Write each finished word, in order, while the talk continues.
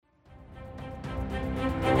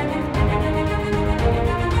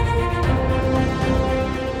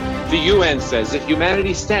The UN says that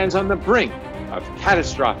humanity stands on the brink of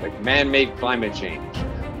catastrophic man-made climate change.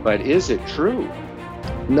 But is it true?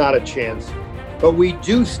 Not a chance. But we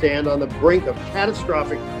do stand on the brink of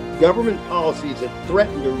catastrophic government policies that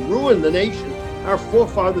threaten to ruin the nation our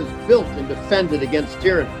forefathers built and defended against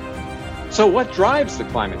tyranny. So what drives the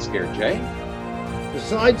climate scare, Jay?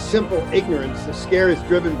 Besides simple ignorance, the scare is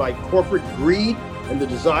driven by corporate greed and the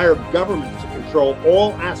desire of government to control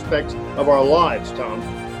all aspects of our lives, Tom.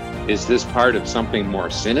 Is this part of something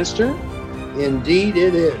more sinister? Indeed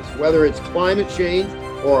it is. Whether it's climate change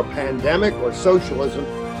or a pandemic or socialism,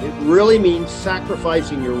 it really means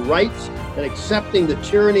sacrificing your rights and accepting the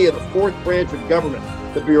tyranny of the fourth branch of government,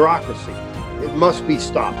 the bureaucracy. It must be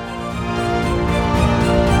stopped.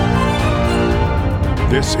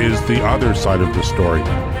 This is The Other Side of the Story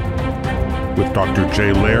with Dr.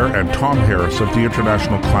 J. Lehr and Tom Harris of the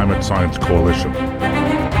International Climate Science Coalition.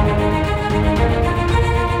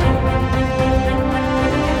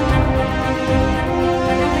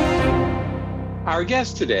 Our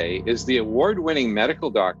guest today is the award-winning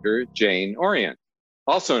medical doctor, Jane Orient,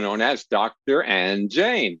 also known as Dr. and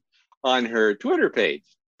Jane on her Twitter page.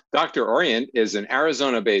 Dr. Orient is an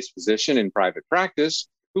Arizona-based physician in private practice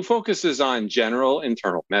who focuses on general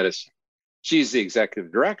internal medicine. She's the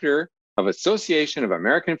executive director of Association of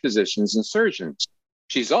American Physicians and Surgeons.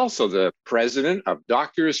 She's also the president of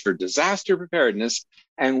Doctors for Disaster Preparedness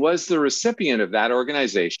and was the recipient of that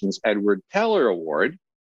organization's Edward Teller Award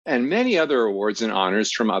and many other awards and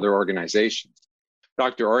honors from other organizations.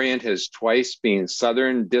 Dr. Orient has twice been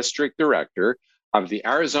Southern District Director of the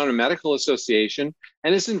Arizona Medical Association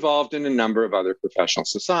and is involved in a number of other professional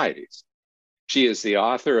societies. She is the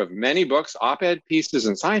author of many books, op-ed pieces,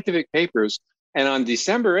 and scientific papers, and on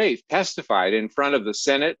December 8th testified in front of the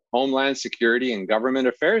Senate Homeland Security and Government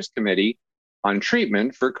Affairs Committee on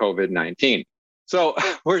treatment for COVID-19. So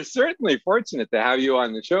we're certainly fortunate to have you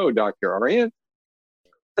on the show, Dr. Orient.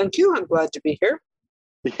 Thank you. I'm glad to be here.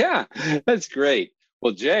 Yeah, that's great.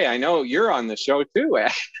 Well, Jay, I know you're on the show too.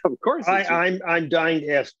 Of course. I'm dying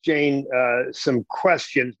to ask Jane some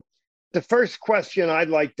questions. The first question I'd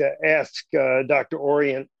like to ask Dr.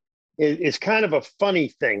 Orient is kind of a funny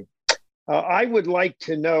thing. I would like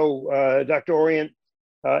to know, Dr. Orient,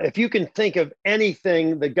 if you can think of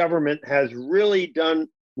anything the government has really done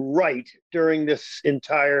right during this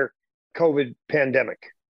entire COVID pandemic.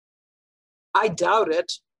 I doubt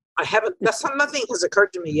it. Nothing has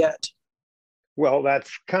occurred to me yet. Well,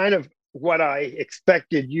 that's kind of what I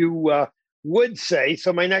expected you would say.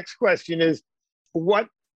 So my next question is, what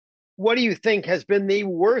do you think has been the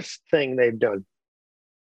worst thing they've done?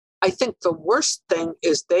 I think the worst thing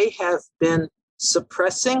is they have been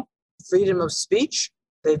suppressing freedom of speech.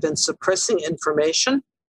 They've been suppressing information.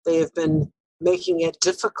 They have been making it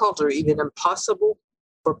difficult or even impossible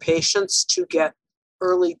for patients to get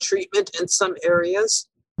early treatment in some areas.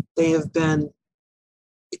 They have been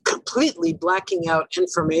completely blacking out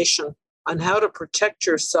information on how to protect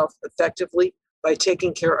yourself effectively by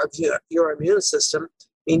taking care of your immune system.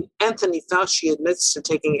 I mean, Anthony Fauci admits to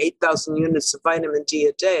taking 8,000 units of vitamin D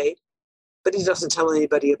a day, but he doesn't tell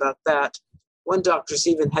anybody about that. One doctor's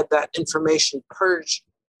even had that information purged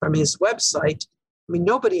from his website. I mean,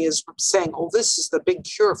 nobody is saying, oh, this is the big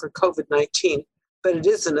cure for COVID-19, but it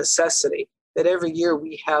is a necessity that every year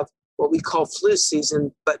we have what we call flu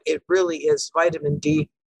season, but it really is vitamin D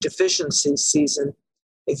deficiency season.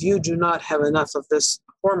 If you do not have enough of this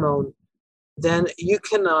hormone, then you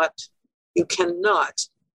cannot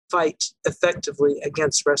fight effectively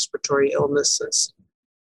against respiratory illnesses.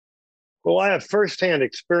 Well, I have firsthand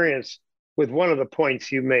experience with one of the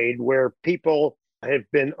points you made where people have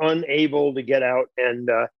been unable to get out and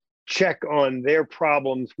check on their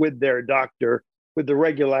problems with their doctor with the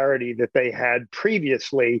regularity that they had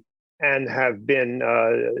previously and have been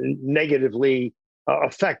negatively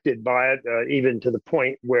affected by it, even to the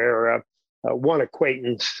point where one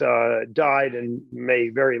acquaintance died and may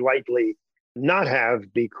very likely not have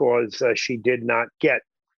because she did not get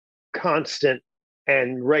constant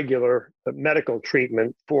and regular medical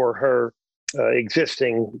treatment for her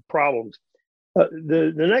existing problems.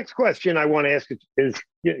 The next question I want to ask is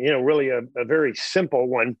really a very simple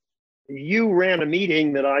one. You ran a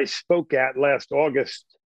meeting that I spoke at last August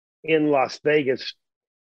in Las Vegas,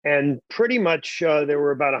 and pretty much there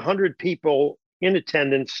were about 100 people in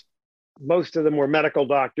attendance. Most of them were medical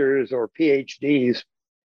doctors or PhDs.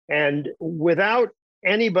 And without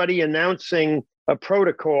anybody announcing a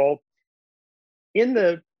protocol, in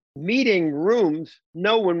the meeting rooms,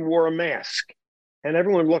 no one wore a mask. And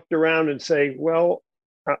everyone looked around and say, well,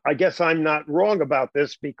 I guess I'm not wrong about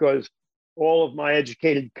this because all of my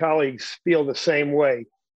educated colleagues feel the same way.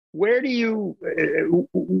 Where do you,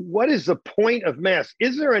 what is the point of masks?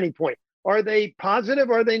 Is there any point? Are they positive?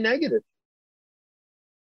 Are they negative?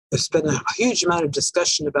 There's been a huge amount of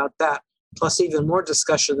discussion about that, plus even more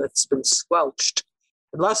discussion that's been squelched.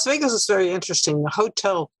 In Las Vegas is very interesting. The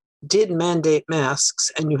hotel did mandate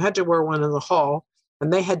masks, and you had to wear one in the hall,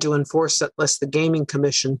 and they had to enforce it unless the gaming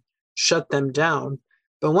commission shut them down.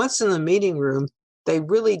 But once in the meeting room, they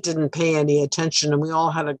really didn't pay any attention, and we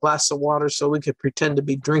all had a glass of water so we could pretend to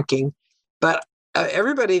be drinking. But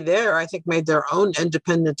everybody there, I think, made their own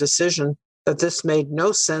independent decision that this made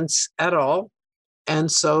no sense at all.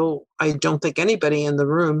 And so I don't think anybody in the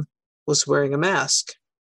room was wearing a mask.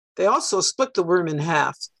 They also split the room in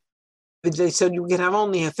half. They said you could have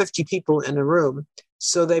only 50 people in a room.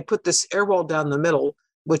 So they put this air wall down the middle,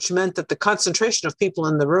 which meant that the concentration of people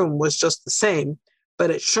in the room was just the same,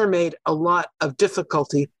 but it sure made a lot of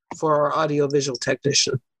difficulty for our audiovisual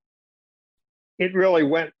technician. It really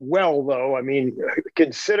went well, though. I mean,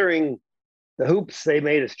 considering the hoops they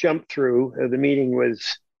made us jump through, the meeting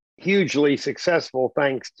was hugely successful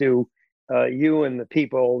thanks to you and the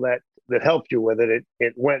people that helped you with it.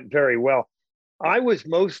 It went very well. I was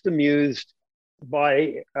most amused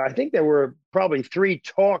by, I think there were probably 3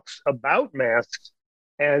 talks about masks.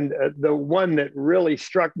 And the one that really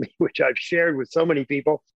struck me, which I've shared with so many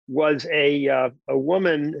people, was a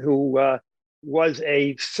woman who was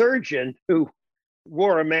a surgeon who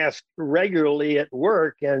wore a mask regularly at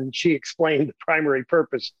work. And she explained the primary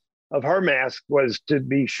purpose of her mask was to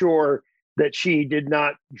be sure that she did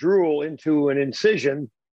not drool into an incision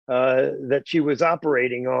that she was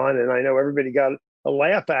operating on. And I know everybody got a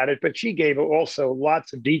laugh at it, but she gave also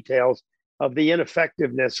lots of details of the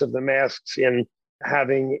ineffectiveness of the masks in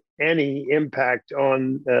having any impact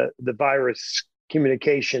on the virus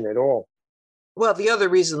communication at all. Well, the other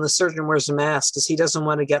reason the surgeon wears a mask is he doesn't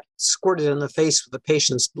want to get squirted in the face with the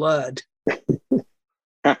patient's blood.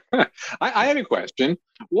 I had a question.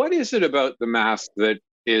 What is it about the mask that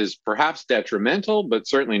is perhaps detrimental, but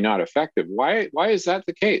certainly not effective? Why is that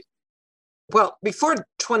the case? Well, before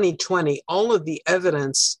 2020, all of the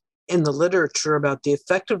evidence in the literature about the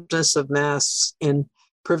effectiveness of masks in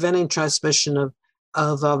preventing transmission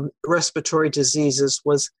of respiratory diseases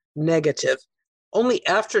was negative. Only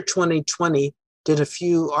after 2020 did a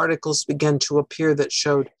few articles begin to appear that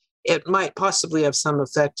showed it might possibly have some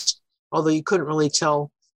effect, although you couldn't really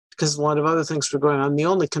tell because a lot of other things were going on. The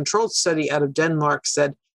only controlled study out of Denmark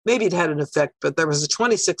said maybe it had an effect, but there was a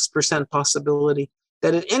 26% possibility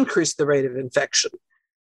that it increased the rate of infection.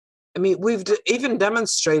 I mean, we've even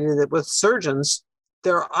demonstrated that with surgeons,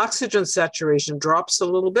 their oxygen saturation drops a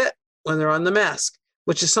little bit when they're on the mask,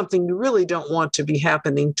 which is something you really don't want to be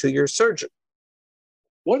happening to your surgeon.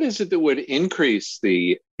 What is it that would increase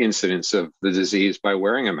the incidence of the disease by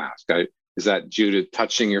wearing a mask? Is that due to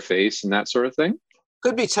touching your face and that sort of thing?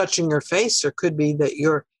 Could be touching your face, or could be that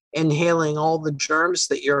you're inhaling all the germs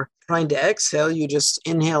that you're trying to exhale. You just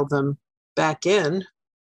inhale them back in.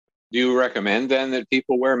 Do you recommend then that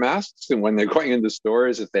people wear masks? And when they're going into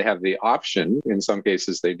stores, if they have the option, in some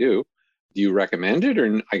cases they do you recommend it,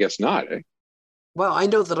 or I guess not? Eh? Well, I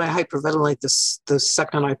know that I hyperventilate the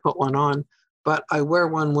second I put one on, but I wear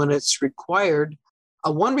one when it's required.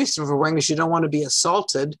 One reason for wearing is you don't want to be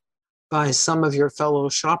assaulted by some of your fellow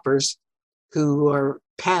shoppers who are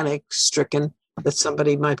panic-stricken that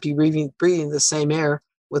somebody might be breathing the same air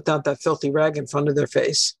without that filthy rag in front of their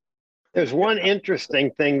face. There's one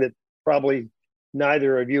interesting thing that probably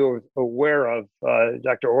neither of you are aware of.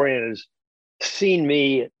 Dr. Orient has seen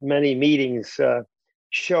me at many meetings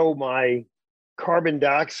show my carbon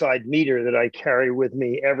dioxide meter that I carry with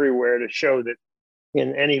me everywhere to show that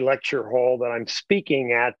in any lecture hall that I'm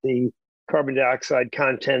speaking at, the carbon dioxide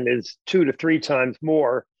content is 2 to 3 times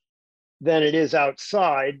more than it is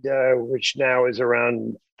outside, which now is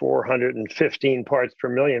around 415 parts per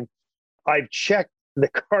million. I've checked the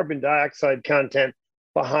carbon dioxide content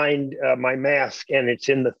behind my mask, and it's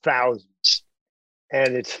in the thousands.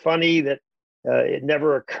 And it's funny that it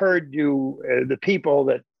never occurred to the people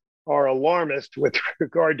that are alarmist with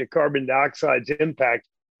regard to carbon dioxide's impact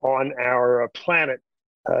on our planet.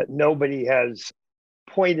 Nobody has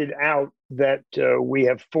pointed out that we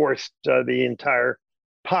have forced the entire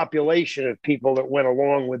population of people that went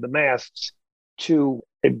along with the masks to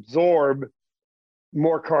absorb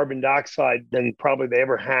more carbon dioxide than probably they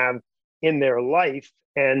ever have in their life.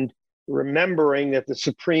 And remembering that the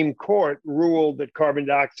Supreme Court ruled that carbon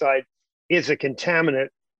dioxide is a contaminant,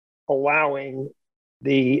 allowing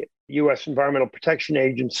the U.S. Environmental Protection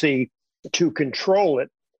Agency to control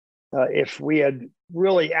it. If we had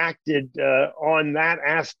really acted on that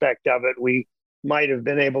aspect of it, we might have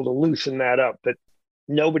been able to loosen that up. But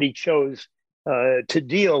nobody chose to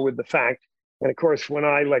deal with the fact. And of course, when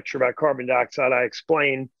I lecture about carbon dioxide, I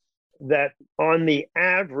explain that on the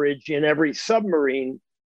average in every submarine,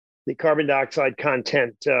 the carbon dioxide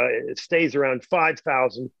content stays around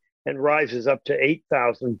 5,000 and rises up to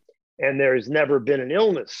 8,000. And there's never been an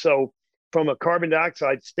illness. So from a carbon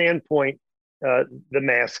dioxide standpoint, the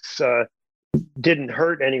masks didn't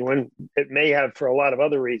hurt anyone. It may have for a lot of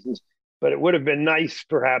other reasons, but it would have been nice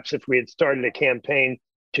perhaps if we had started a campaign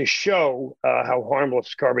to show how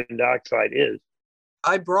harmless carbon dioxide is.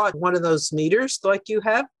 I brought one of those meters like you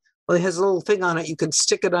have. Well, it has a little thing on it. You can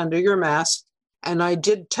stick it under your mask. And I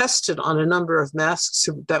did test it on a number of masks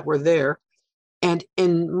that were there. And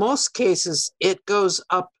in most cases, it goes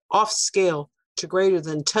up off scale to greater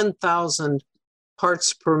than 10,000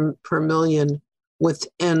 parts per million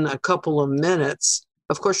within a couple of minutes.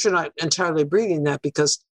 Of course, you're not entirely breathing that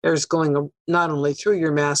because air is going not only through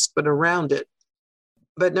your mask, but around it.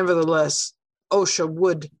 But nevertheless, OSHA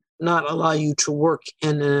would not allow you to work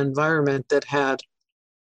in an environment that had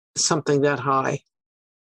something that high.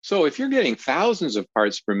 So if you're getting thousands of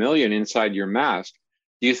parts per million inside your mask,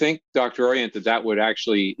 do you think, Dr. Orient, that would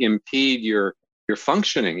actually impede your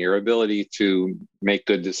functioning, your ability to make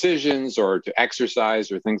good decisions or to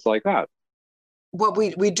exercise or things like that? Well,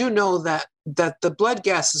 we do know that the blood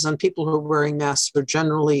gases on people who are wearing masks are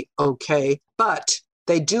generally okay, but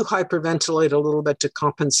they do hyperventilate a little bit to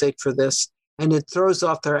compensate for this, and it throws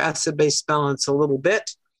off their acid-base balance a little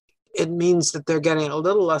bit. It means that they're getting a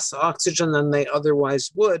little less oxygen than they otherwise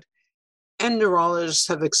would. And neurologists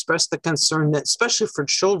have expressed the concern that, especially for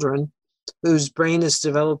children whose brain is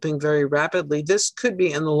developing very rapidly, this could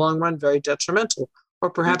be in the long run very detrimental. Or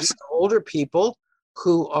perhaps older people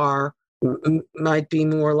who might be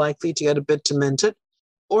more likely to get a bit demented.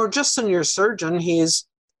 Or just in your surgeon, his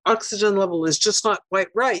oxygen level is just not quite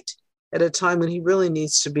right at a time when he really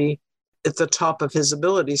needs to be at the top of his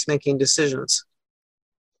abilities making decisions.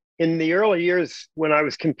 In the early years when I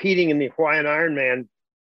was competing in the Hawaiian Ironman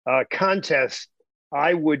contest,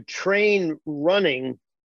 I would train running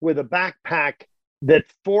with a backpack that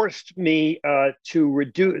forced me to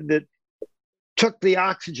reduce, that took the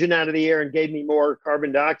oxygen out of the air and gave me more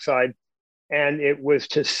carbon dioxide. And it was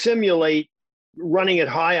to simulate running at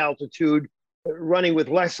high altitude, running with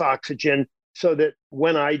less oxygen, so that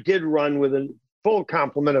when I did run with a full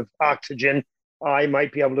complement of oxygen, I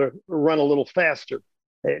might be able to run a little faster.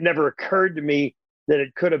 It never occurred to me that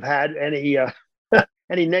it could have had any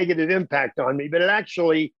any negative impact on me, but it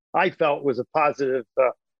actually, I felt, was a positive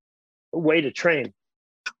way to train.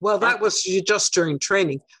 Well, that was just during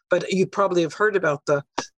training, but you probably have heard about the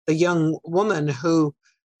young woman who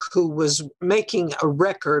was making a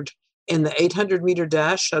record in the 800-meter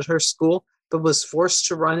dash at her school, but was forced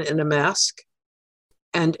to run in a mask.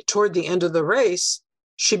 And toward the end of the race,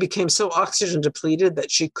 she became so oxygen depleted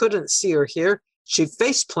that she couldn't see or hear. She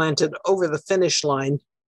face planted over the finish line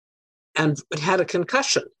and had a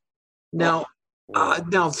concussion. Now,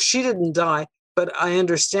 she didn't die, but I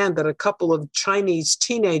understand that a couple of Chinese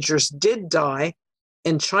teenagers did die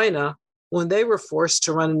in China when they were forced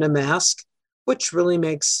to run in a mask, which really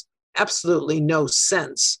makes absolutely no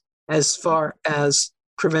sense as far as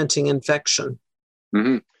preventing infection.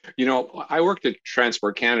 Mm-hmm. You know, I worked at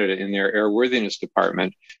Transport Canada in their airworthiness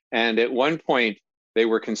department, and at one point they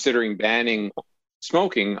were considering banning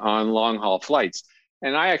smoking on long-haul flights.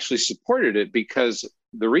 And I actually supported it because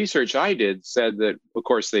the research I did said that, of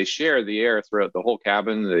course, they share the air throughout the whole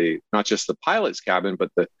cabin, not just the pilot's cabin,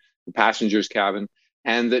 but the passenger's cabin.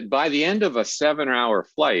 And that by the end of a 7-hour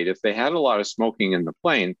flight, if they had a lot of smoking in the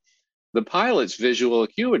plane, the pilot's visual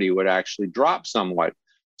acuity would actually drop somewhat.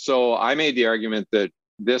 So I made the argument that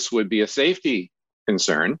this would be a safety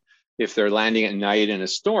concern if they're landing at night in a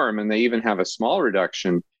storm, and they even have a small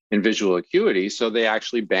reduction in visual acuity. So they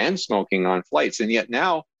actually ban smoking on flights. And yet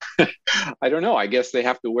now, I don't know, I guess they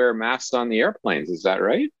have to wear masks on the airplanes. Is that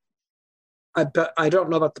right? I don't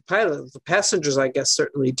know about the pilot. The passengers, I guess,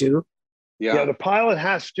 certainly do. Yeah, the pilot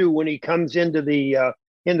has to, when he comes into the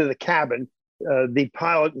cabin, the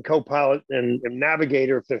pilot and co-pilot and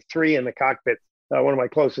navigator, if there's three in the cockpit, one of my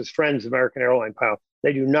closest friends, American airline pilot,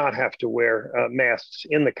 they do not have to wear masks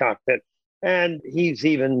in the cockpit. And he's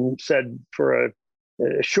even said for a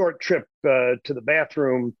short trip to the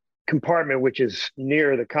bathroom compartment, which is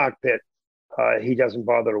near the cockpit, he doesn't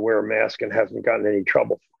bother to wear a mask and hasn't gotten any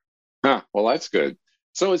trouble. Huh, well, that's good.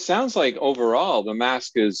 So it sounds like overall the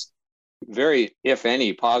mask is very, if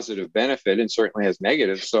any, positive benefit, and certainly has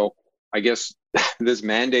negative. So I guess this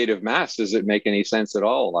mandate of masks, does it make any sense at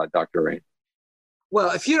all, Dr. Rain?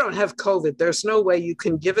 Well, if you don't have COVID, there's no way you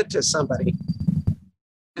can give it to somebody.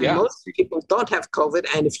 And Yeah. most people don't have COVID.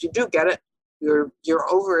 And if you do get it, you're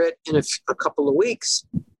over it in a couple of weeks.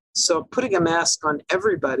 So putting a mask on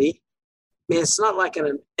everybody, I mean, it's not like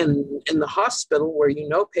in the hospital where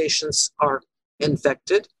patients are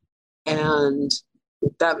infected. And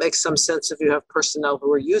that makes some sense if you have personnel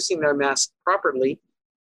who are using their mask properly.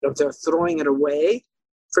 If they're throwing it away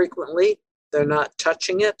frequently, they're not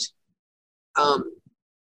touching it.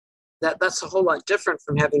 That's a whole lot different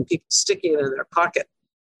from having people sticking it in their pocket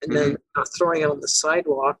and then throwing it on the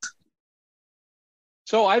sidewalk.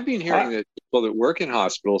 So I've been hearing that people that work in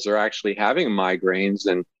hospitals are actually having migraines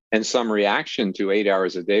and some reaction to 8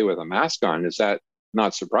 hours a day with a mask on. Is that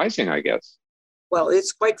not surprising, I guess? Well,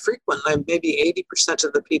 it's quite frequent. Maybe 80%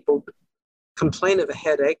 of the people complain of a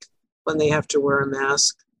headache when they have to wear a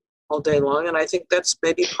mask all day long. And I think that's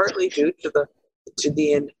maybe partly due to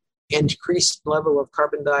the increased level of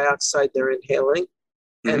carbon dioxide they're inhaling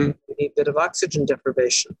and a bit of oxygen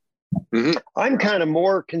deprivation. I'm kind of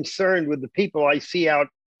more concerned with the people I see out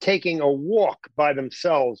taking a walk by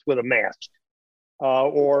themselves with a mask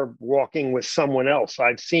or walking with someone else.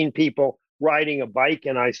 I've seen people riding a bike,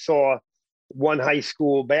 and I saw one high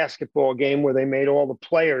school basketball game where they made all the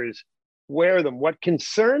players wear them. What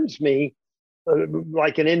concerns me,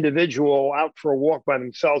 like an individual out for a walk by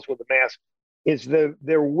themselves with a mask, is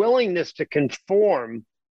their willingness to conform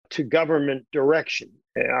to government direction.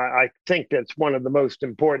 I think that's one of the most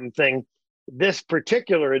important things this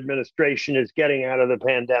particular administration is getting out of the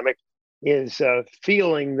pandemic, is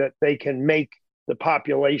feeling that they can make the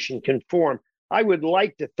population conform. I would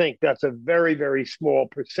like to think that's a very, very small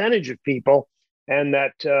percentage of people, and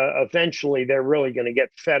that eventually they're really going to get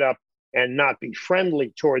fed up and not be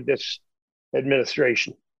friendly toward this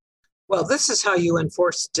administration. Well, this is how you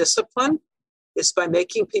enforce discipline, is by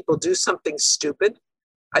making people do something stupid.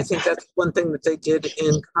 I think that's one thing that they did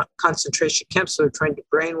in concentration camps. They're trying to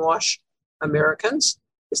brainwash Americans,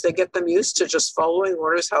 is they get them used to just following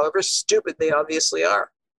orders, however stupid they obviously are.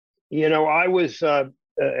 I was a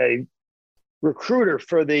recruiter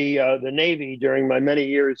for the Navy during my many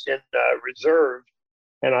years in reserve,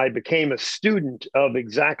 and I became a student of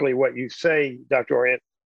exactly what you say, Dr. Orient,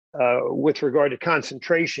 with regard to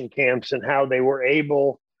concentration camps and how they were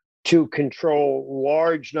able to control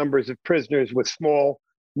large numbers of prisoners with small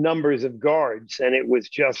numbers of guards. And it was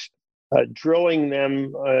just drilling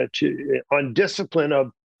them on discipline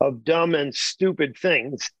of dumb and stupid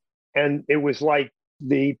things. And it was like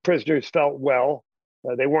the prisoners felt well.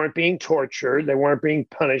 They weren't being tortured. They weren't being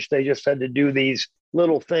punished. They just had to do these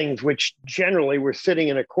little things, which generally were sitting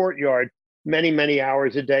in a courtyard many, many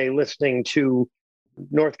hours a day listening to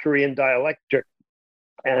North Korean dialectic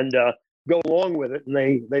and go along with it. And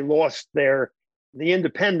they lost the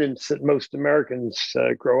independence that most Americans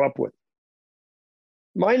grow up with.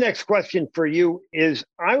 My next question for you is,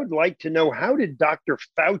 I would like to know, how did Dr.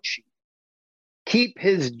 Fauci keep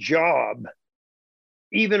his job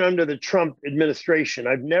even under the Trump administration?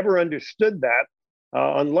 I've never understood that.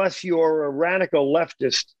 Unless you're a radical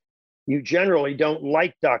leftist, you generally don't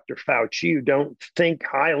like Dr. Fauci. You don't think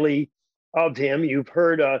highly of him. You've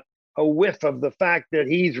heard a whiff of the fact that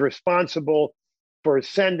he's responsible for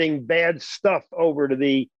sending bad stuff over to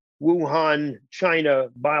the Wuhan, China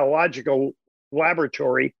biological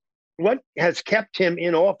laboratory. What has kept him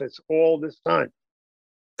in office all this time?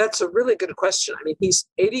 That's a really good question. I mean, he's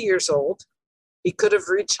 80 years old. He could have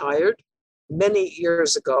retired many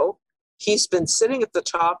years ago. He's been sitting at the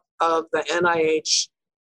top of the NIH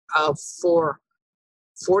for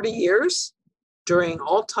 40 years during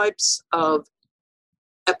all types of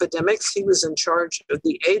epidemics. He was in charge of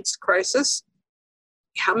the AIDS crisis.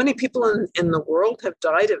 How many people in the world have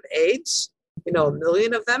died of AIDS? 1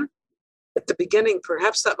 million of them. At the beginning,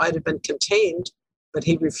 perhaps that might have been contained, but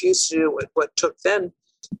he refused to do what took then.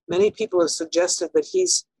 Many people have suggested that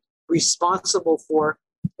he's responsible for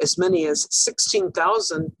as many as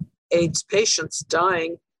 16,000 AIDS patients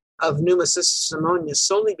dying of pneumocystis pneumonia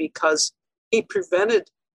solely because he prevented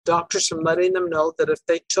doctors from letting them know that if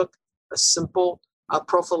they took a simple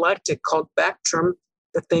prophylactic called Bactrim,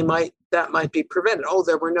 that might be prevented. Oh,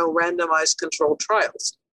 there were no randomized controlled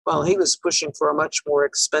trials. Well, he was pushing for a much more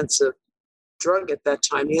expensive drug at that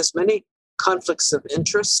time. He has many conflicts of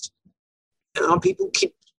interest. And people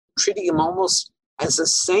keep treating him almost as a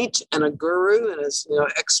saint and a guru and as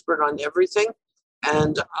expert on everything.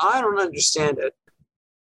 And I don't understand it.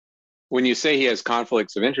 When you say he has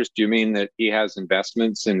conflicts of interest, do you mean that he has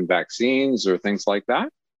investments in vaccines or things like that?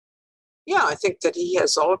 Yeah, I think that he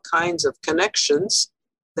has all kinds of connections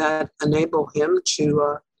that enable him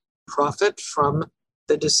to profit from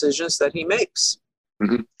the decisions that he makes.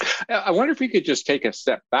 I wonder if we could just take a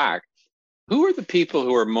step back. Who are the people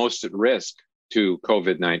who are most at risk to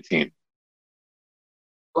COVID-19?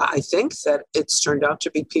 Well, I think that it's turned out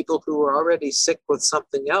to be people who are already sick with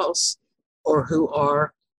something else or who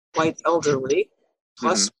are quite elderly,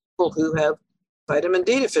 plus people who have vitamin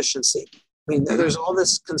D deficiency. I mean, there's all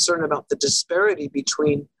this concern about the disparity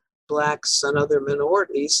between Blacks and other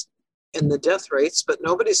minorities in the death rates, but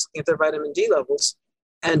nobody's looking at their vitamin D levels.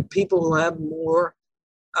 And people who have more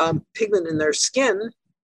pigment in their skin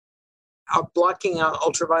are blocking out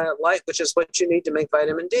ultraviolet light, which is what you need to make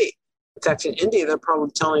vitamin D. In fact, in India, they're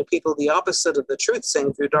probably telling people the opposite of the truth, saying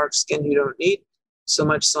if you're dark skinned, you don't need so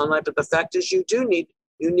much sunlight. But the fact is you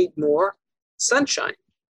need more sunshine.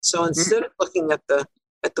 So instead of looking at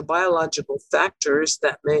the biological factors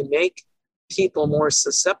that may make people more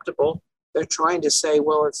susceptible, they're trying to say,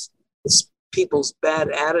 well, it's people's bad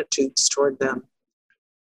attitudes toward them.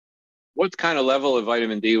 What kind of level of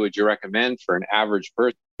vitamin D would you recommend for an average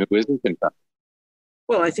person who isn't infected?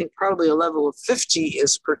 Well, I think probably a level of 50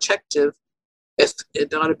 is protective. If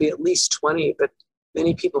it ought to be at least 20, but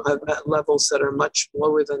many people have levels that are much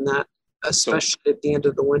lower than that, especially at the end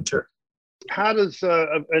of the winter. How does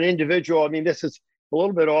an individual, I mean, this is a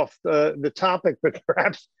little bit off the topic, but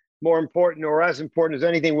perhaps more important or as important as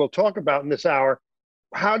anything we'll talk about in this hour,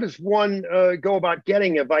 how does one go about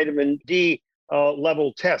getting a vitamin D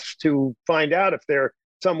level test to find out if they're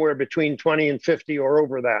somewhere between 20 and 50 or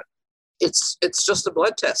over that? It's just a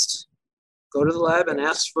blood test. Go to the lab and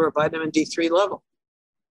ask for a vitamin D3 level.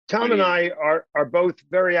 Tom and I are both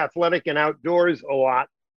very athletic and outdoors a lot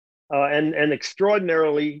and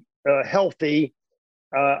extraordinarily healthy.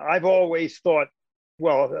 I've always thought,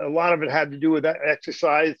 well, a lot of it had to do with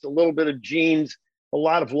exercise, a little bit of genes, a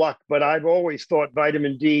lot of luck, but I've always thought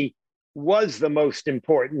vitamin D was the most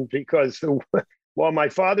important because while my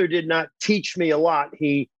father did not teach me a lot,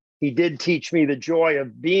 he did teach me the joy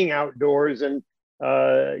of being outdoors and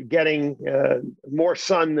getting more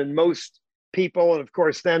sun than most people. And of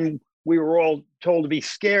course, then we were all told to be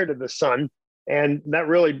scared of the sun. And that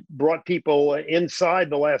really brought people inside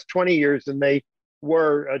the last 20 years than they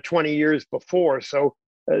were 20 years before. So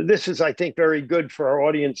this is, I think, very good for our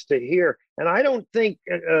audience to hear. And I don't think,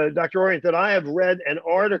 Dr. Orient, that I have read an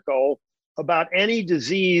article about any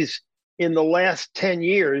disease in the last 10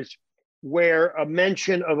 years where a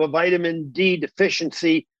mention of a vitamin D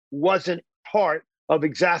deficiency wasn't part of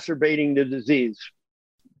exacerbating the disease.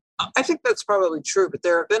 I think that's probably true, but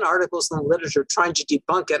there have been articles in the literature trying to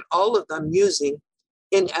debunk it, all of them using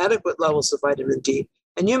inadequate levels of vitamin D.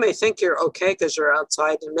 And you may think you're okay because you're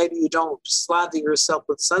outside and maybe you don't slather yourself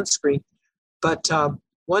with sunscreen. But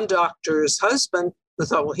one doctor's husband who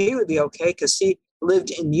thought, well, he would be okay because he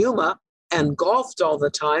lived in Yuma and golfed all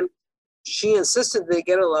the time. She insisted they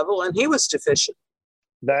get a level and he was deficient.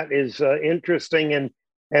 That is interesting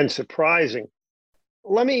and surprising.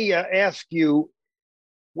 Let me ask you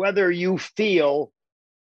whether you feel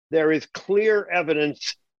there is clear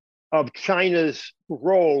evidence of China's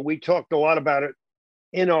role. We talked a lot about it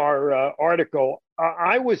in our article.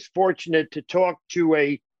 I was fortunate to talk to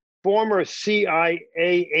a former CIA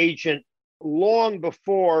agent long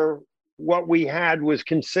before what we had was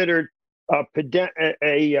considered a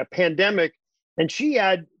pandemic, and she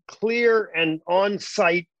had clear and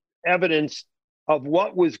on-site evidence of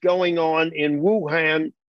what was going on in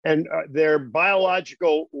Wuhan and their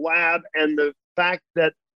biological lab, and the fact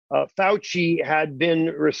that Fauci had been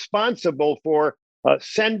responsible for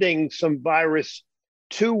sending some virus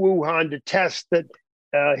to Wuhan to test that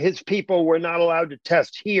his people were not allowed to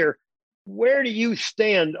test here. Where do you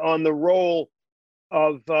stand on the role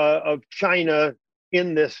of China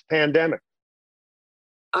in this pandemic?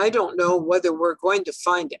 I don't know whether we're going to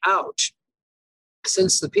find out,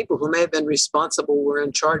 since the people who may have been responsible were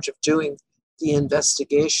in charge of doing the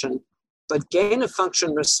investigation. But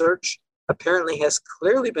gain-of-function research apparently has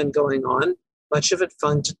clearly been going on, much of it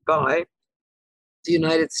funded by the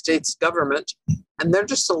United States government. And there are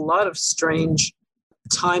just a lot of strange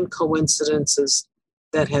time coincidences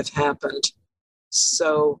that have happened.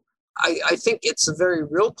 So I think it's a very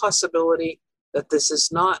real possibility that this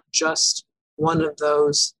is not just one of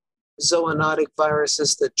those zoonotic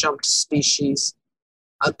viruses that jumped species,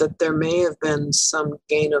 that there may have been some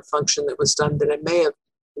gain of function that was done, that it may have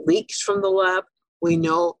leaked from the lab. We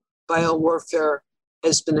know biowarfare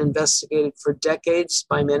has been investigated for decades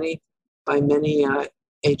by many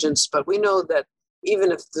agents, but we know that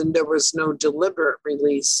even if there was no deliberate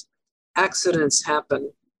release, accidents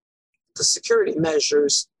happen. The security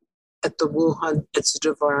measures at the Wuhan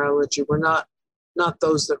Institute of Virology were not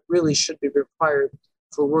those that really should be required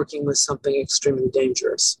for working with something extremely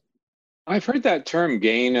dangerous. I've heard that term,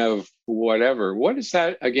 gain of whatever. What is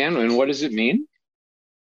that again, and what does it mean?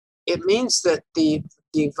 It means that the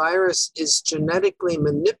virus is genetically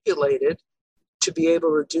manipulated to be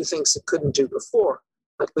able to do things it couldn't do before,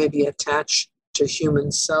 like maybe attach to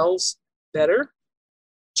human cells better,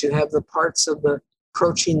 to have the parts of the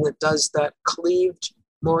protein that does that cleaved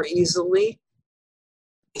more easily.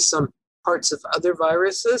 Some parts of other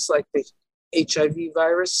viruses, like the HIV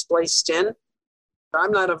virus, spliced in.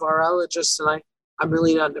 I'm not a virologist, and I'm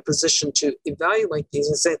really not in a position to evaluate these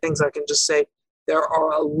and say things. I can just say there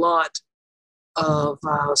are a lot of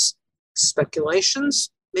speculations,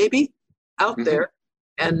 maybe, out there,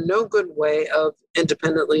 and no good way of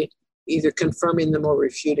independently either confirming them or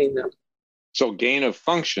refuting them. So gain of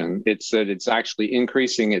function, it's that it's actually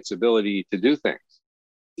increasing its ability to do things.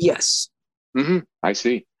 Yes. I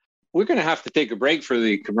see. We're going to have to take a break for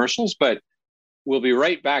the commercials, but we'll be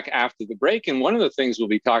right back after the break. And one of the things we'll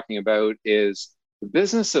be talking about is the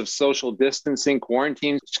business of social distancing,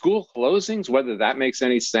 quarantine, school closings, whether that makes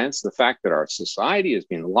any sense. The fact that our society is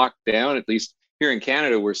being locked down, at least here in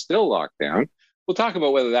Canada, we're still locked down. We'll talk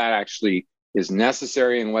about whether that actually is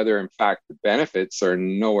necessary and whether, in fact, the benefits are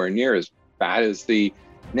nowhere near as bad as the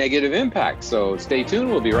negative impact. So stay tuned.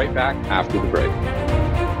 We'll be right back after the break.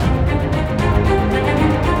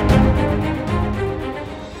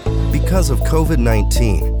 Because of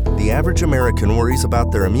COVID-19, the average American worries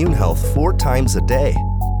about their immune health 4 times a day.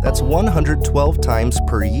 That's 112 times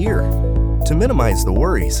per year. To minimize the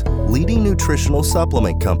worries, leading nutritional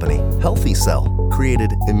supplement company, Healthy Cell,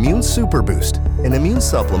 created Immune Super Boost, an immune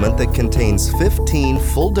supplement that contains 15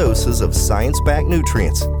 full doses of science-backed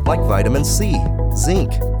nutrients like vitamin C,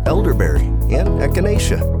 zinc, elderberry, and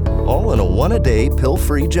echinacea, all in a 1-a-day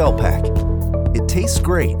pill-free gel pack. It tastes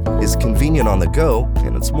great, is convenient on the go,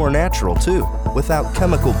 and it's more natural too, without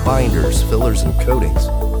chemical binders, fillers, and coatings.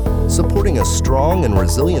 Supporting a strong and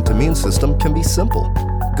resilient immune system can be simple.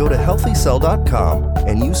 Go to healthycell.com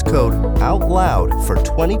and use code OUTLOUD for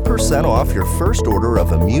 20% off your first order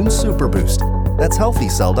of Immune Super Boost. That's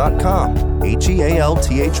healthycell.com,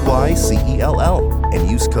 HEALTHYCELL, and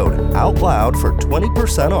use code OUTLOUD for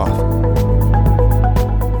 20% off.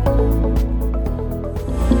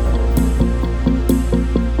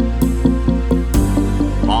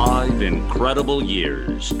 5 incredible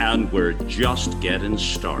years, and we're just getting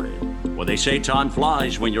started. Well, they say time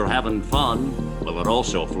flies when you're having fun. Well, it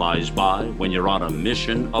also flies by when you're on a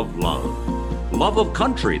mission of love. Love of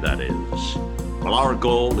country, that is. Well, our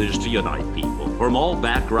goal is to unite people from all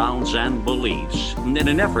backgrounds and beliefs in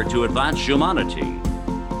an effort to advance humanity.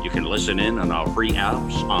 You can listen in on our free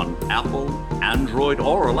apps on Apple, Android,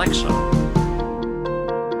 or Alexa.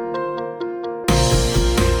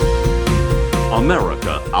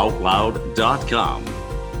 AmericaOutloud.com.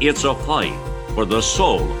 It's a fight for the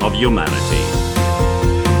soul of humanity.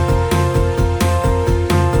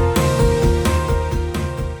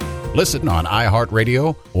 Listen on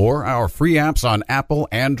iHeartRadio or our free apps on Apple,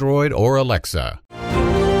 Android, or Alexa.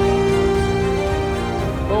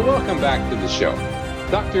 Well, welcome back to the show.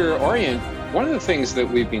 Dr. Orient, one of the things that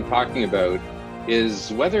we've been talking about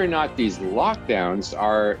is whether or not these lockdowns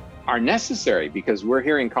are necessary, because we're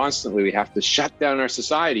hearing constantly we have to shut down our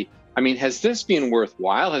society. I mean, has this been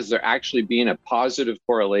worthwhile? Has there actually been a positive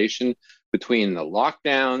correlation between the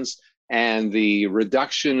lockdowns and the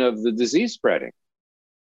reduction of the disease spreading?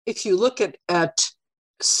 If you look at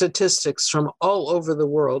statistics from all over the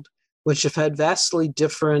world, which have had vastly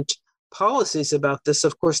different policies about this,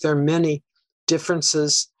 of course, there are many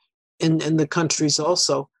differences in the countries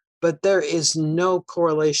also, but there is no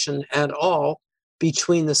correlation at all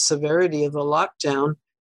between the severity of the lockdown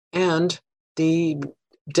and the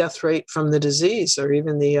death rate from the disease, or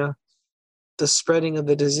even the spreading of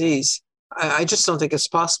the disease. I just don't think it's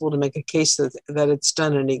possible to make a case that it's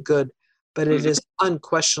done any good, but it has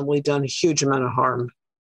unquestionably done a huge amount of harm.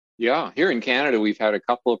 Yeah, here in Canada, we've had a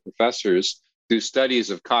couple of professors do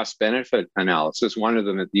studies of cost-benefit analysis, one of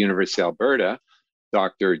them at the University of Alberta,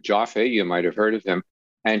 Dr. Joffe, you might have heard of him,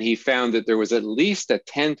 and he found that there was at least a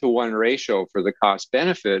 10-to-1 ratio for the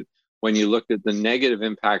cost-benefit when you looked at the negative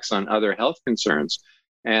impacts on other health concerns.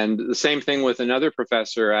 And the same thing with another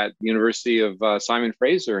professor at the University of Simon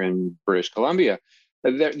Fraser in British Columbia.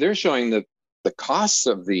 They're showing that the costs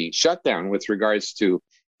of the shutdown with regards to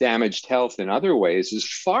damaged health in other ways is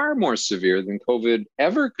far more severe than COVID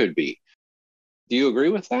ever could be. Do you agree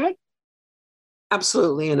with that?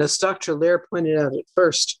 Absolutely. And as Dr. Lehr pointed out at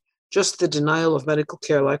first, just the denial of medical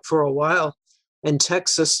care, like for a while in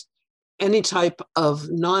Texas, any type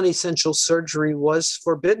of non-essential surgery was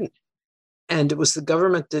forbidden. And it was the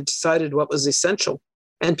government that decided what was essential.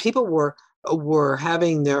 And people were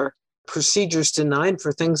having their procedures denied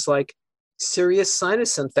for things like serious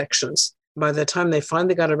sinus infections. By the time they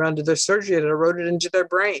finally got around to their surgery, it eroded into their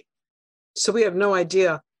brain. So we have no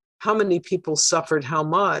idea how many people suffered how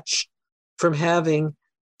much from having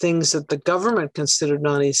things that the government considered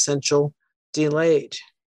non-essential delayed.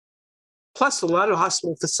 Plus, a lot of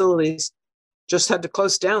hospital facilities just had to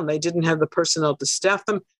close down. They didn't have the personnel to staff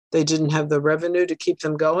them. They didn't have the revenue to keep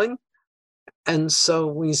them going. And so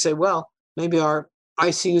when you say, well, maybe our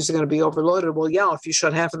ICUs are going to be overloaded. Well, yeah, if you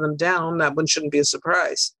shut half of them down, that one shouldn't be a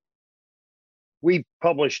surprise. We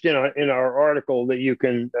published in our article that you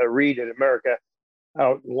can read in America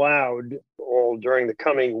Out Loud all during the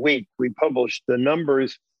coming week. We published the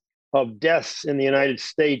numbers of deaths in the United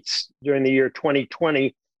States during the year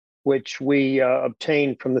 2020, which we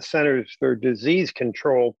obtained from the Centers for Disease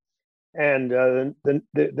Control. And the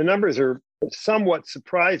numbers are somewhat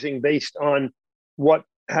surprising based on what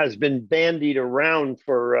has been bandied around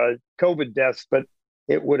for COVID deaths, but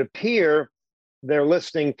it would appear they're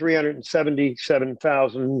listing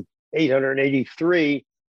 377,883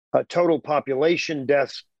 total population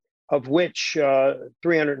deaths, of which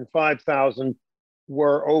 305,000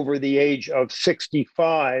 were over the age of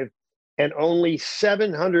 65, and only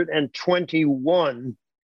 721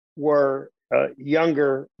 were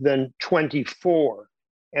younger than 24.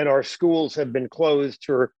 And our schools have been closed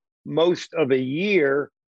for most of a year.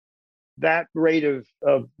 That rate of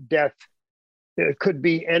death could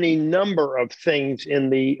be any number of things in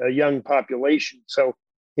the young population. So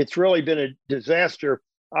it's really been a disaster.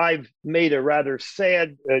 I've made a rather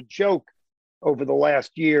sad joke over the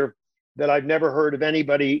last year that I've never heard of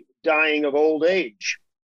anybody dying of old age,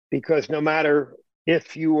 because no matter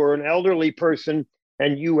if you were an elderly person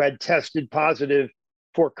and you had tested positive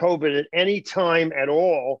for COVID at any time at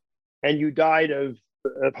all, and you died of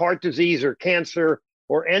heart disease or cancer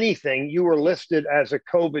or anything, you were listed as a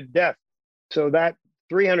COVID death. So that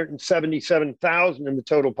 377,000 in the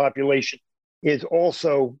total population is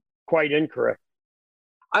also quite incorrect.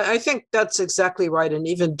 I think that's exactly right. And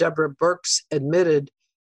even Deborah Birx admitted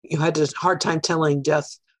you had a hard time telling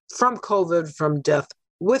death from COVID from death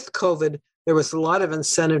with COVID. There was a lot of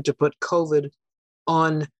incentive to put COVID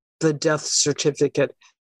on the death certificate.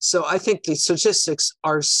 So I think the statistics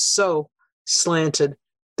are so slanted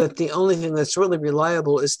that the only thing that's really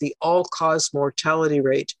reliable is the all-cause mortality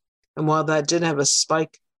rate. And while that did have a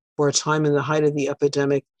spike for a time in the height of the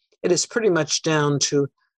epidemic, it is pretty much down to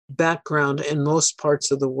background in most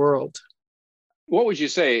parts of the world. What would you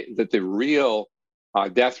say that the real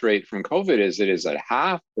death rate from COVID is? It is a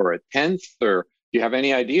half or a tenth, or do you have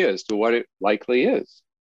any idea as to what it likely is?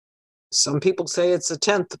 Some people say it's a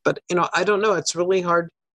tenth, but I don't know. It's really hard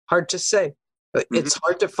to say. It's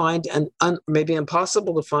hard to find maybe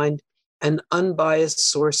impossible to find an unbiased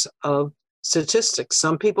source of statistics.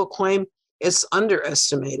 Some people claim it's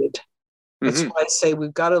underestimated. That's why I say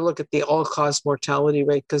we've got to look at the all-cause mortality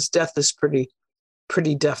rate, because death is pretty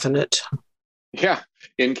definite. Yeah.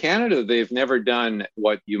 In Canada, they've never done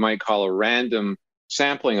what you might call a random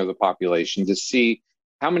sampling of the population to see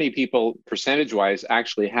how many people percentage-wise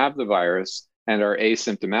actually have the virus and are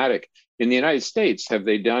asymptomatic. In the United States, have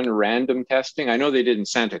they done random testing? I know they did in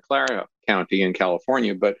Santa Clara County in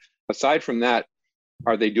California, but aside from that,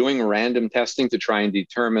 are they doing random testing to try and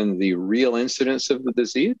determine the real incidence of the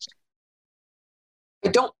disease? I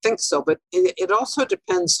don't think so, but it also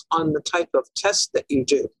depends on the type of test that you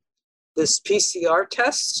do. This PCR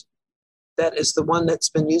test, that is the one that's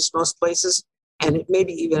been used most places, and it may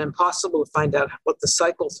be even impossible to find out what the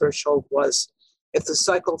cycle threshold was. If the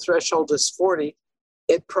cycle threshold is 40,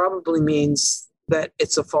 it probably means that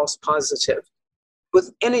it's a false positive.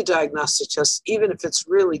 With any diagnostic test, even if it's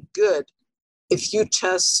really good, if you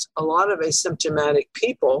test a lot of asymptomatic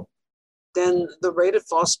people, then the rate of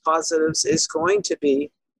false positives is going to be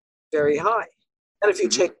very high. And if you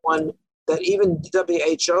take one that even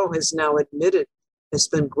WHO has now admitted has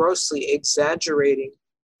been grossly exaggerating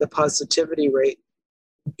the positivity rate,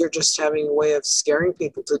 you're just having a way of scaring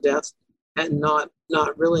people to death and not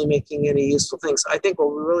really making any useful things. I think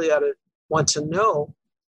what we really ought to want to know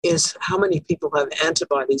is how many people have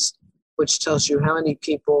antibodies, which tells you how many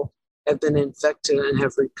people have been infected and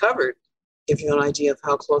have recovered, give you an idea of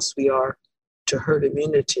how close we are to herd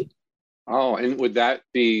immunity. Oh, and would that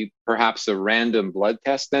be perhaps a random blood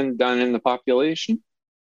test then done in the population?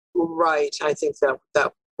 Right. I think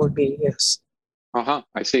that would be, yes. I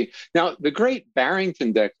see. Now, the Great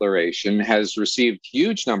Barrington Declaration has received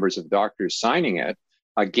huge numbers of doctors signing it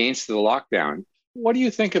against the lockdown. What do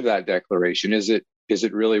you think of that declaration? Is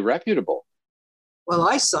it really reputable? Well,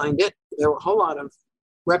 I signed it. There were a whole lot of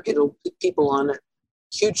reputable people on it,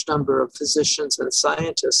 huge number of physicians and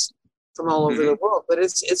scientists. from all over the world. But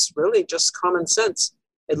it's really just common sense.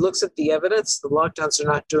 It looks at the evidence. The lockdowns are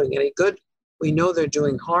not doing any good. We know they're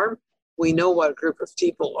doing harm. We know what group of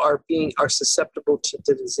people are susceptible to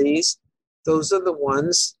the disease. Those are the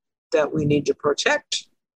ones that we need to protect.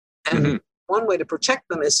 And one way to protect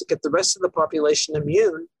them is to get the rest of the population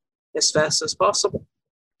immune as fast as possible.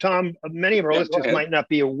 Tom, many of our listeners might not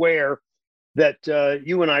be aware that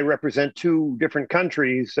you and I represent two different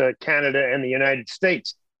countries, Canada and the United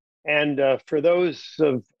States. And for those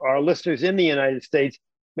of our listeners in the United States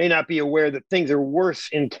may not be aware that things are worse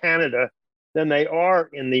in Canada than they are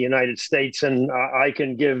in the United States. And I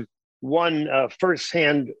can give one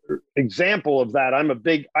firsthand example of that. I'm a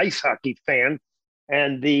big ice hockey fan,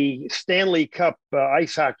 and the Stanley Cup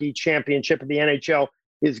Ice Hockey Championship of the NHL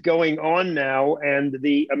is going on now, and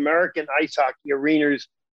the American ice hockey arenas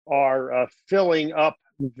are filling up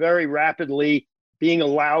very rapidly, being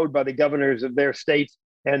allowed by the governors of their states,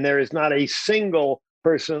 and there is not a single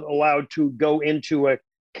person allowed to go into a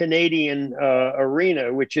Canadian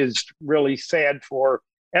arena, which is really sad for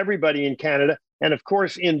everybody in Canada. And of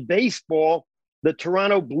course, in baseball, the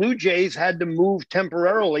Toronto Blue Jays had to move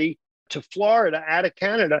temporarily to Florida out of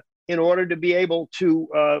Canada in order to be able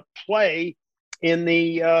to play in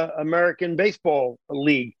the American Baseball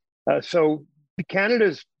League. So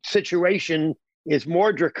Canada's situation is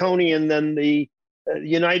more draconian than the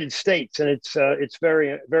United States, and it's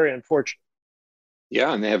very, very unfortunate.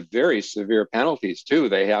 Yeah, and they have very severe penalties too.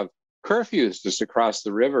 They have curfews just across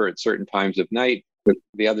the river at certain times of night, with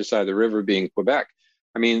the other side of the river being Quebec.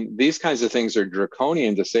 I mean, these kinds of things are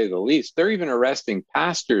draconian to say the least. They're even arresting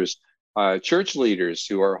pastors, church leaders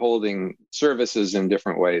who are holding services in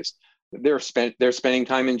different ways. They're spending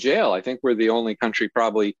time in jail. I think we're the only country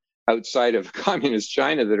probably outside of communist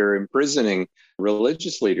China that are imprisoning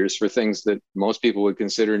religious leaders for things that most people would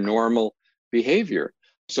consider normal behavior.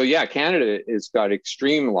 So yeah, Canada has got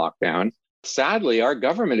extreme lockdown. Sadly, our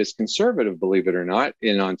government is conservative, believe it or not,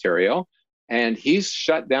 in Ontario, and he's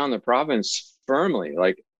shut down the province firmly,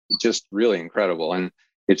 like just really incredible. And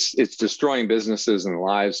it's destroying businesses and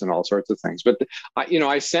lives and all sorts of things. But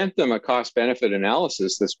I sent them a cost-benefit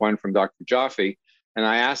analysis, this one from Dr. Joffe, and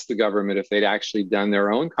I asked the government if they'd actually done their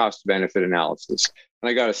own cost-benefit analysis. And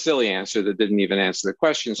I got a silly answer that didn't even answer the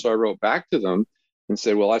question. So I wrote back to them and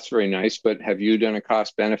said, well, that's very nice, but have you done a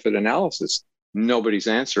cost-benefit analysis? Nobody's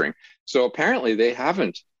answering. So apparently they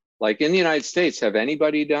haven't. Like in the United States, have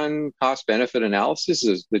anybody done cost-benefit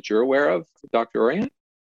analysis that you're aware of, Dr. Orient?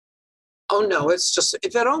 Oh, no, it's just,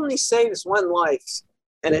 if it only saves one life,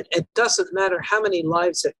 and it doesn't matter how many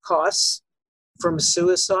lives it costs, from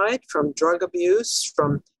suicide, from drug abuse,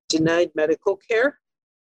 from denied medical care,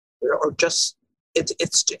 or just,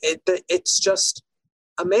 it's just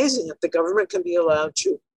amazing that the government can be allowed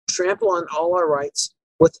to trample on all our rights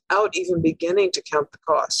without even beginning to count the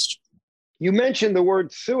cost. You mentioned the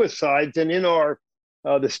word suicides, and in our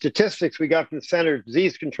the statistics we got from the Center for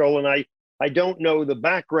Disease Control, and I don't know the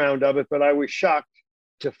background of it, but I was shocked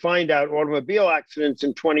to find out automobile accidents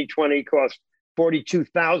in 2020 cost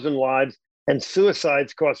 42,000 lives, and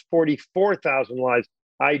suicides cost 44,000 lives.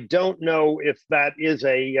 I don't know if that is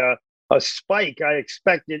a spike. I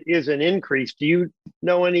expect it is an increase. Do you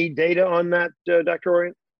know any data on that, Dr.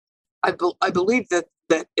 Orient? I believe that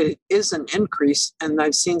it is an increase, and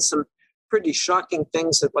I've seen some pretty shocking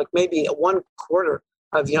things that, like, maybe 1/4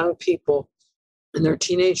 of young people in their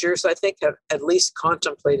teenage years, I think, have at least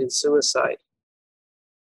contemplated suicide.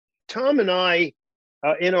 Tom and I,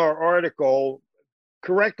 in our article,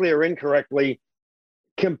 correctly or incorrectly,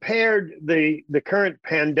 compared the current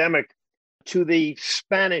pandemic to the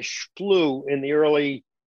Spanish flu in the early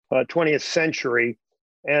 20th century.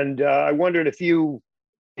 And I wondered if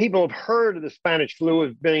people have heard of the Spanish flu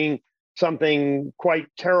as being something quite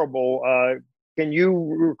terrible. Can you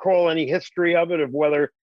recall any history of it, of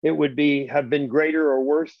whether it would have been greater or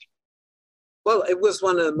worse? Well, it was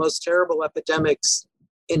one of the most terrible epidemics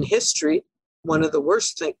in history. One of the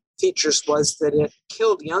worst features was that it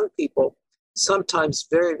killed young people, sometimes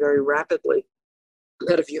very, very rapidly.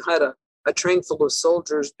 That if you had a train full of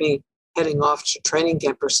soldiers heading off to training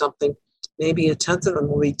camp or something, maybe 1/10 of them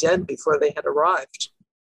will be dead before they had arrived.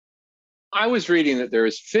 I was reading that there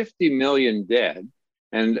is 50 million dead.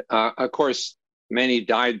 And of course, many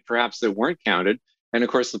died perhaps that weren't counted. And of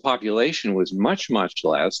course, the population was much, much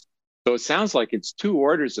less. So it sounds like it's 2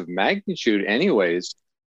 orders of magnitude anyways,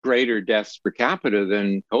 greater deaths per capita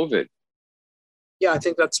than COVID. Yeah, I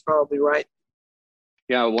think that's probably right.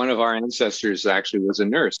 Yeah, one of our ancestors actually was a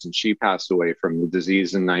nurse, and she passed away from the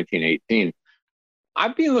disease in 1918.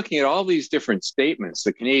 I've been looking at all these different statements,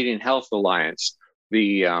 the Canadian Health Alliance,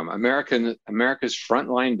 the America's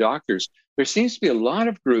frontline doctors. There seems to be a lot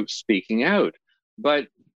of groups speaking out, but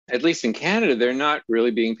at least in Canada, they're not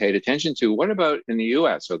really being paid attention to. What about in the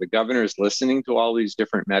US? Are the governors listening to all these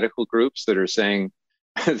different medical groups that are saying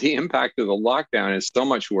the impact of the lockdown is so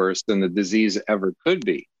much worse than the disease ever could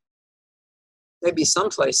be? Maybe some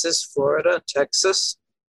places, Florida, Texas,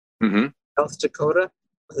 South Dakota,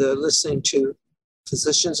 they're listening to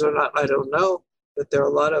physicians or not, I don't know, but there are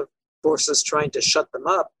a lot of forces trying to shut them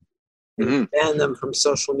up and ban them from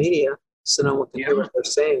social media so no one can hear what they're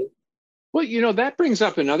saying. Well, that brings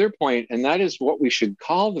up another point, and that is what we should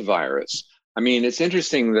call the virus. I mean, it's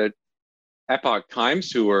interesting that Epoch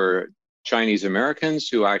Times, who are Chinese Americans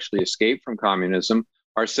who actually escaped from communism,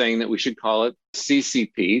 are saying that we should call it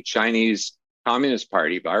CCP, Chinese Communist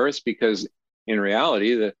Party virus, because in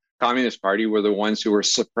reality, the Communist Party were the ones who were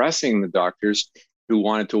suppressing the doctors who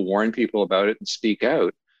wanted to warn people about it and speak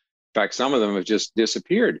out. In fact, some of them have just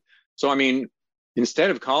disappeared. So, I mean,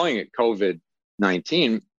 instead of calling it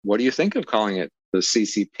COVID-19, what do you think of calling it the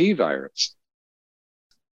CCP virus?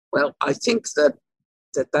 Well, I think that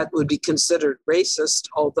would be considered racist,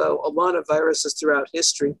 although a lot of viruses throughout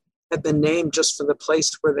history have been named just for the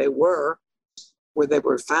place where they were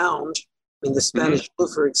found. I mean, the Spanish flu,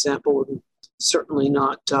 for example, would be certainly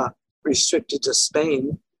not restricted to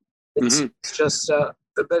Spain. It's just,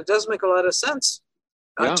 but it does make a lot of sense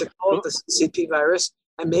to call it the CCP virus.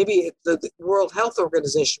 And maybe the World Health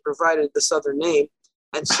Organization provided this other name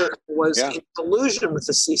and certainly was in collusion with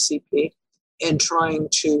the CCP in trying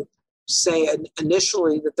to say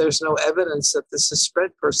initially that there's no evidence that this is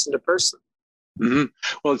spread person to person.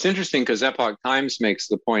 Well, it's interesting because Epoch Times makes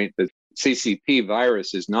the point that CCP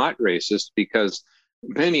virus is not racist because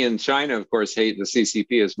many in China, of course, hate the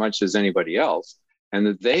CCP as much as anybody else, and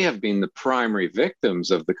that they have been the primary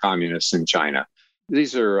victims of the communists in China.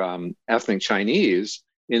 These are ethnic Chinese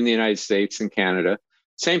in the United States and Canada.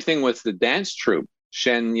 Same thing with the dance troupe,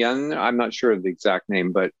 Shenyang. I'm not sure of the exact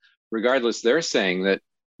name, but regardless, they're saying that,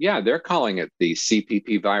 they're calling it the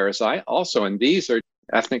CPP virus also, and these are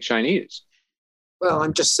ethnic Chinese. Well,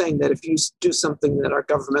 I'm just saying that if you do something that our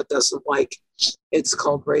government doesn't like, it's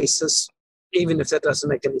called racist, even if that doesn't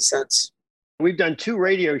make any sense. We've done 2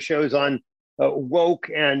 radio shows on woke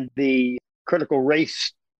and the critical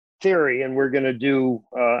race theory, and we're going to do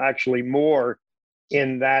actually more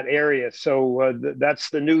in that area. So that's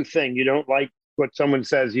the new thing. You don't like what someone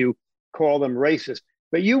says, you call them racist.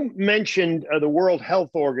 But you mentioned the World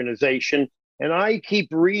Health Organization, and I keep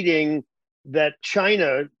reading that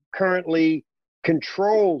China currently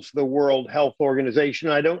controls the World Health Organization.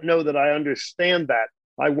 I don't know that I understand that.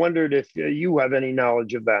 I wondered if you have any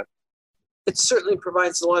knowledge of that. It certainly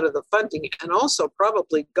provides a lot of the funding and also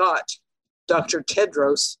probably got Dr.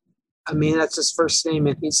 Tedros, I mean, that's his first name,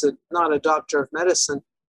 and he's not a doctor of medicine,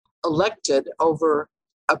 elected over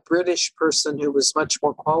a British person who was much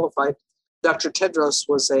more qualified. Dr. Tedros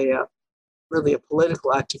was really a political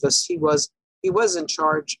activist. He was in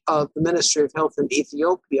charge of the Ministry of Health in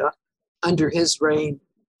Ethiopia. Under his reign,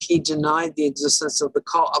 he denied the existence of a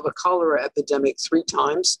cholera epidemic 3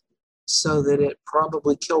 times, so that it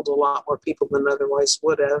probably killed a lot more people than otherwise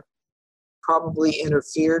would have. Probably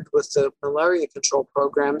interfered with the malaria control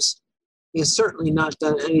programs. He has certainly not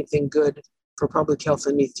done anything good for public health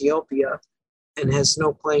in Ethiopia and has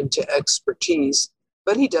no claim to expertise,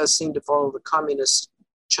 but he does seem to follow the Communist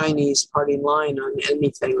Chinese party line on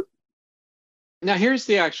anything. Now, here's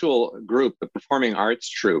the actual group, the Performing Arts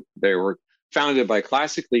Troupe. They were founded by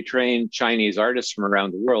classically trained Chinese artists from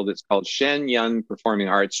around the world. It's called Shenyang Performing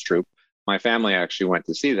Arts Troupe. My family actually went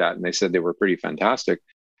to see that, and they said they were pretty fantastic.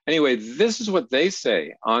 Anyway, this is what they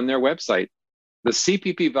say on their website. The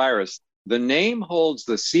CPP virus, the name holds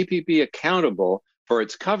the CPP accountable for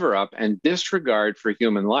its cover-up and disregard for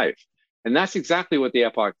human life. And that's exactly what the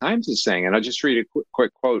Epoch Times is saying. And I'll just read a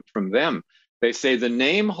quick quote from them. They say, the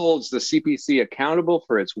name holds the CPC accountable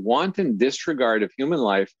for its wanton disregard of human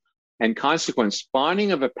life and consequent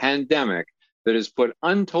spawning of a pandemic that has put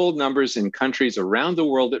untold numbers in countries around the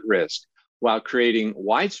world at risk, while creating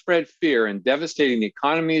widespread fear and devastating the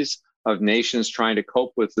economies of nations trying to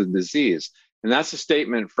cope with the disease. And that's a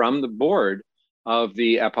statement from the board of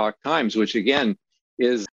the Epoch Times, which again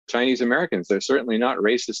is Chinese Americans. They're certainly not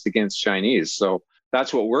racist against Chinese. So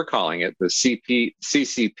that's what we're calling it, the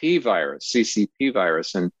CCP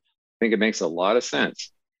virus. And I think it makes a lot of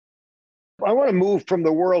sense. I want to move from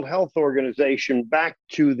the World Health Organization back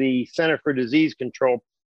to the Center for Disease Control.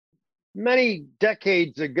 Many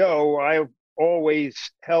decades ago, I always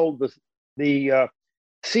held the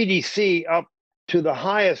CDC up to the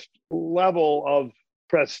highest level of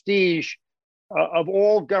prestige of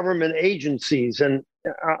all government agencies. And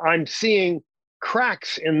I'm seeing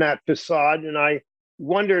cracks in that facade. And I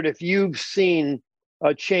wondered if you've seen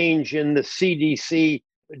a change in the CDC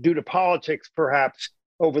due to politics, perhaps,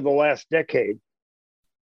 over the last decade.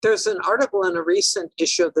 There's an article in a recent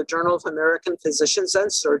issue of the Journal of American Physicians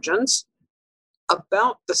and Surgeons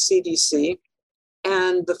about the CDC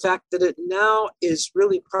and the fact that it now is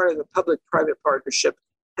really part of the public-private partnership,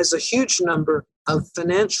 has a huge number of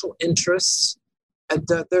financial interests, and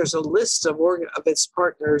there's a list of its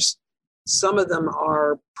partners. Some of them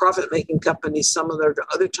are profit-making companies, some of them are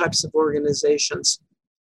other types of organizations.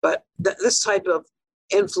 But this type of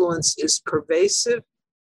influence is pervasive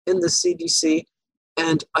in the CDC,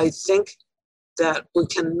 and I think that we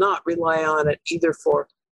cannot rely on it either for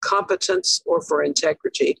competence or for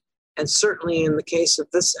integrity. And certainly in the case of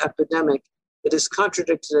this epidemic, it has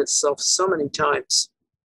contradicted itself so many times,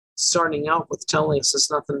 starting out with telling us there's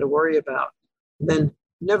nothing to worry about. Then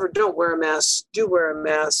don't wear a mask, do wear a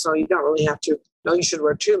mask, no, you don't really have to. No, you should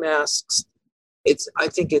wear 2 masks. I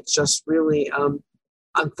think it's just really,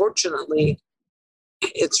 unfortunately,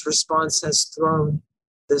 its response has thrown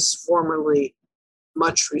this formerly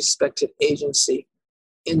much respected agency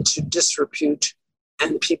into disrepute,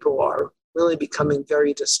 and people are really becoming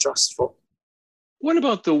very distrustful. What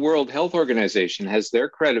about the World Health Organization? Has their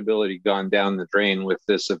credibility gone down the drain with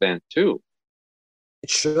this event too? It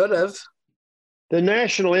should have. The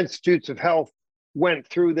National Institutes of Health went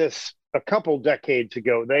through this a couple decades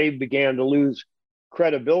ago. They began to lose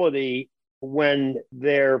credibility when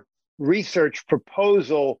their research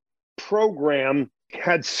proposal program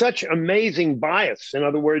had such amazing bias. In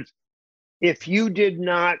other words, if you did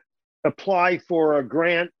not apply for a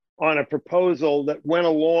grant on a proposal that went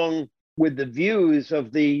along with the views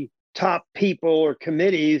of the top people or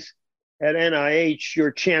committees at NIH,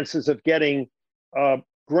 your chances of getting a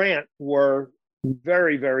grant were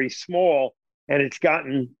very, very small. And it's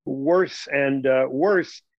gotten worse and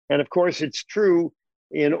worse. And of course, it's true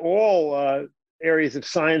in all areas of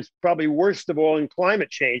science, probably worst of all in climate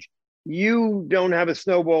change. You don't have a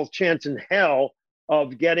snowball's chance in hell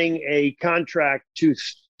of getting a contract to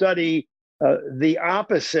study the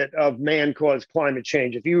opposite of man-caused climate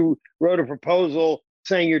change. If you wrote a proposal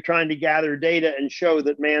saying you're trying to gather data and show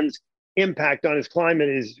that man's impact on his climate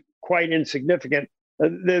is quite insignificant,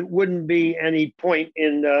 there wouldn't be any point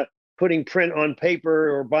in putting print on paper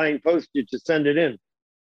or buying postage to send it in.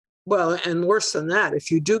 Well, and worse than that, if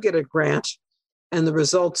you do get a grant and the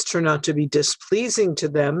results turn out to be displeasing to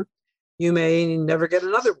them, you may never get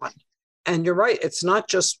another one. And you're right, it's not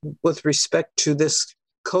just with respect to this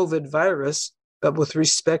COVID virus, but with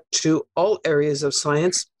respect to all areas of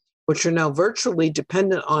science, which are now virtually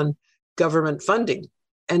dependent on government funding.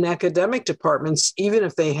 And academic departments, even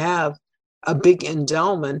if they have a big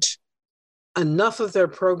endowment, enough of their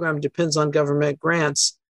program depends on government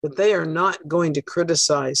grants that they are not going to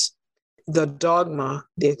criticize the dogma,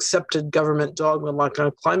 the accepted government dogma like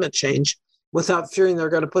on climate change, without fearing they're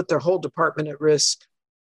going to put their whole department at risk.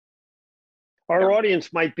 Our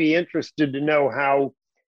audience might be interested to know how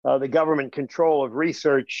the government control of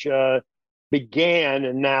research began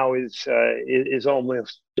and now is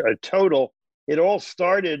almost total. It all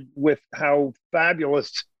started with how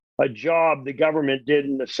fabulous a job the government did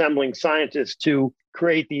in assembling scientists to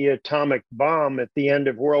create the atomic bomb at the end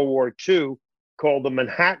of World War II, called the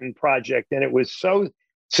Manhattan Project. And it was so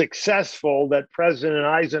successful that President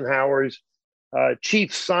Eisenhower's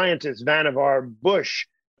chief scientist, Vannevar Bush,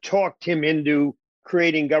 talked him into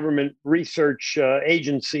creating government research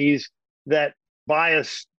agencies that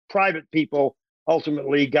biased private people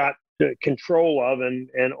ultimately got control of.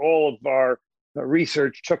 And all of our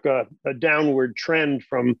research took a downward trend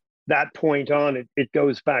from that point on. It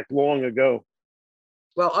goes back long ago.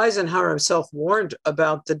 Well, Eisenhower himself warned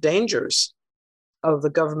about the dangers of the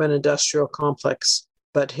government industrial complex,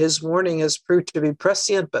 but his warning has proved to be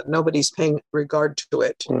prescient, but nobody's paying regard to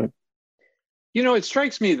it. Right. You know, it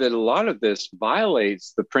strikes me that a lot of this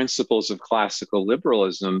violates the principles of classical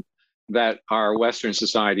liberalism that our Western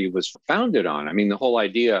society was founded on. I mean, the whole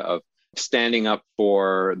idea of standing up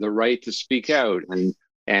for the right to speak out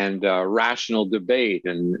and rational debate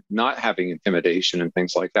and not having intimidation and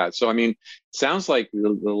things like that. So, I mean, it sounds like the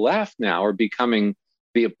left now are becoming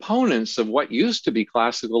the opponents of what used to be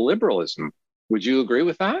classical liberalism. Would you agree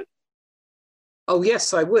with that? Oh,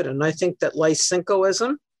 yes, I would. And I think that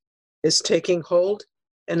Lysenkoism is taking hold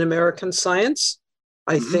in American science.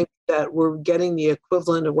 I think that we're getting the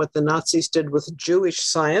equivalent of what the Nazis did with Jewish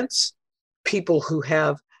science. People who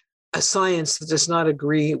have a science that does not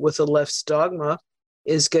agree with the left's dogma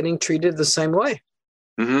is getting treated the same way.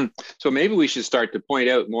 Mm-hmm. So maybe we should start to point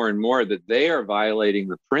out more and more that they are violating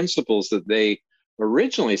the principles that they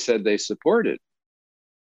originally said they supported.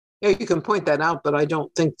 Yeah, you can point that out, but I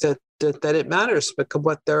don't think that it matters, because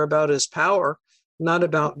what they're about is power, not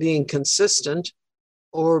about being consistent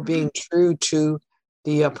or being true to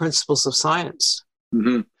the principles of science.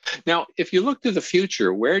 Mm-hmm. Now, if you look to the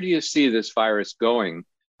future, where do you see this virus going?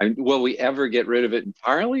 Will we ever get rid of it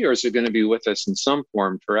entirely, or is it going to be with us in some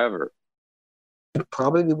form forever? It'll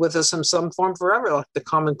probably be with us in some form forever, like the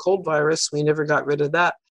common cold virus. We never got rid of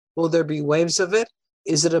that. Will there be waves of it?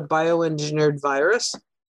 Is it a bioengineered virus?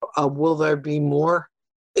 Will there be more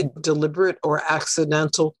deliberate or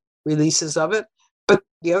accidental releases of it? But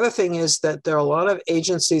the other thing is that there are a lot of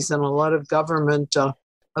agencies and a lot of government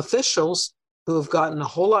officials who have gotten a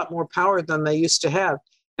whole lot more power than they used to have.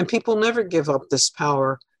 And people never give up this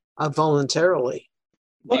power voluntarily.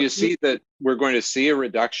 Do you see that we're going to see a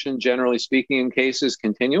reduction, generally speaking, in cases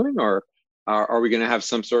continuing, or are we going to have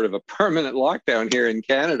some sort of a permanent lockdown here in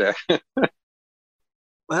Canada?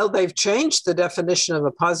 Well, they've changed the definition of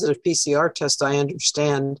a positive PCR test, I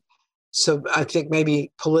understand. So I think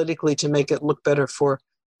maybe politically to make it look better for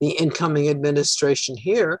the incoming administration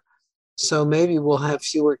here. So maybe we'll have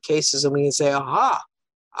fewer cases and we can say, aha,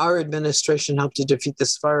 our administration helped to defeat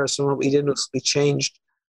this virus. And what we did was we changed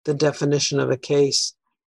the definition of a case.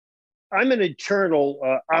 I'm an eternal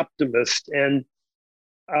optimist, and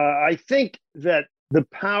I think that the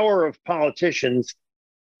power of politicians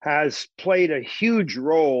has played a huge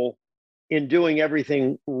role in doing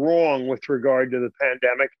everything wrong with regard to the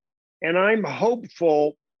pandemic. And I'm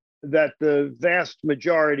hopeful that the vast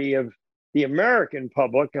majority of the American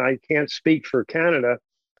public, I can't speak for Canada,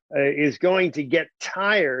 is going to get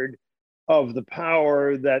tired of the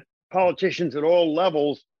power that politicians at all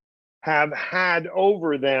levels have had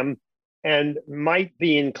over them, and might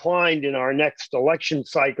be inclined in our next election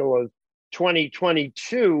cycle of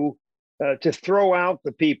 2022 to throw out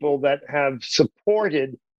the people that have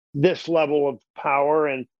supported this level of power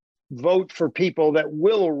and vote for people that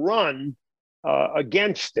will run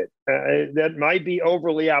against it. That might be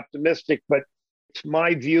overly optimistic, but it's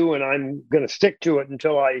my view, and I'm going to stick to it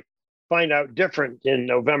until I find out different in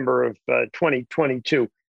November of 2022.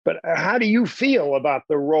 But how do you feel about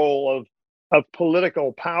the role of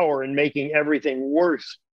political power in making everything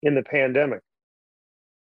worse in the pandemic?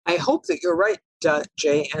 I hope that you're right,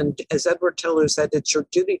 Jay. And as Edward Teller said, it's your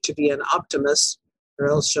duty to be an optimist, or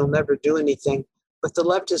else you'll never do anything. But the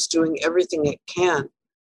left is doing everything it can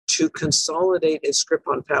to consolidate its grip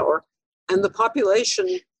on power. And the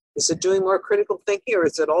population, is it doing more critical thinking, or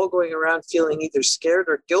is it all going around feeling either scared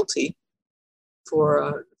or guilty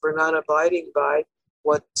for not abiding by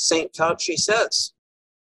what St. Fauci says?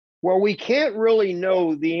 Well, we can't really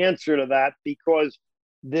know the answer to that because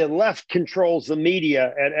the left controls the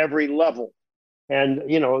media at every level. And,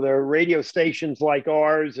 you know, there are radio stations like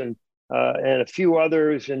ours and a few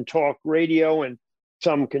others in talk radio and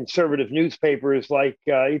some conservative newspapers like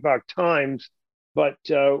Epoch Times. But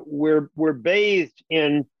we're bathed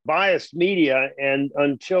in biased media. And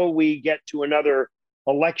until we get to another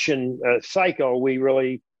election cycle,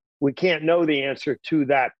 we can't know the answer to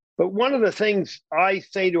that. But one of the things I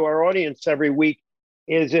say to our audience every week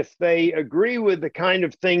is if they agree with the kind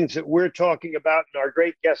of things that we're talking about and our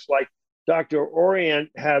great guests like Dr. Orient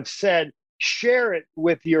have said, share it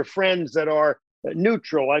with your friends that are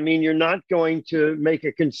neutral. I mean, you're not going to make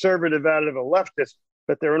a conservative out of a leftist,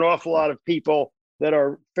 but there are an awful lot of people that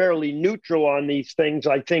are fairly neutral on these things,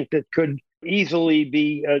 I think, that could easily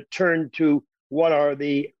be turned to what are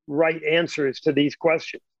the right answers to these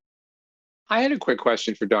questions. I had a quick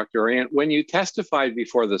question for Dr. Orient. When you testified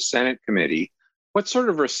before the Senate committee, what sort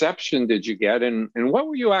of reception did you get, and what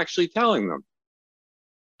were you actually telling them?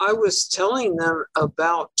 I was telling them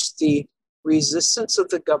about the resistance of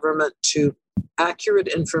the government to accurate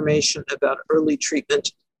information about early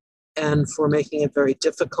treatment, and for making it very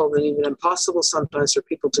difficult and even impossible sometimes for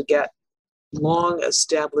people to get long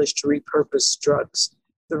established repurposed drugs.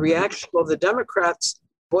 The reaction, well, the Democrats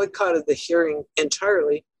boycotted the hearing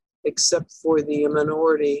entirely, except for the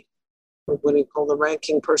minority, what do you call the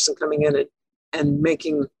ranking person coming in and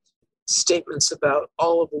making statements about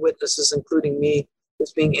all of the witnesses, including me,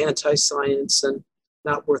 as being anti-science and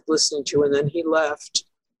not worth listening to. And then he left,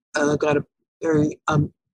 got a very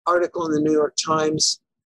article in the New York Times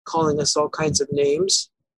calling us all kinds of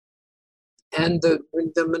names. And the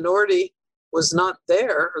minority was not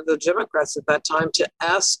there, or the Democrats at that time, to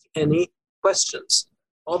ask any questions.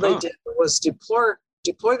 All they did was deplore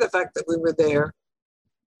the fact that we were there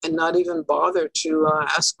and not even bother to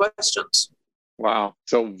ask questions. Wow.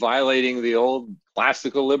 So violating the old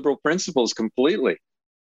classical liberal principles completely.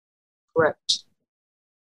 Correct.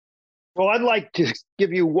 Well, I'd like to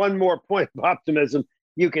give you one more point of optimism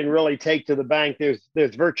you can really take to the bank.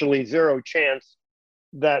 There's virtually zero chance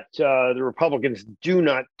that the Republicans do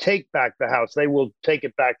not take back the House. They will take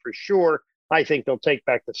it back for sure. I think they'll take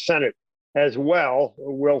back the Senate as well.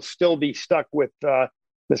 We'll still be stuck with Mr.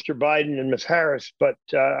 Biden and Ms. Harris, but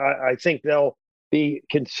I think they'll be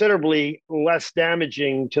considerably less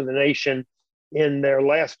damaging to the nation in their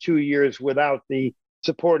last 2 years without the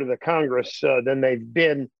support of the Congress than they've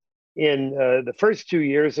been in the first 2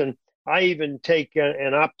 years. And I even take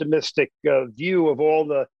an optimistic view of all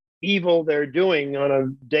the evil they're doing on a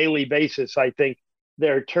daily basis. I think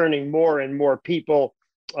they're turning more and more people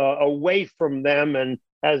away from them. And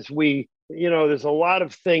as there's a lot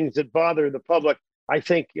of things that bother the public. I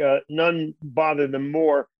think none bother them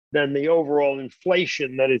more than the overall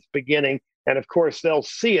inflation that is beginning. And of course, they'll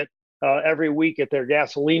see it every week at their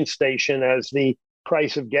gasoline station as the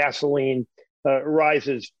price of gasoline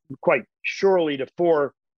rises quite surely to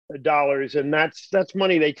 $4. And that's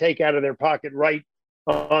money they take out of their pocket right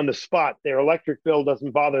on the spot. Their electric bill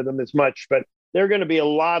doesn't bother them as much, but there are going to be a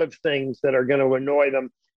lot of things that are going to annoy them.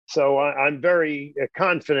 So I'm very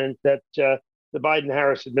confident that the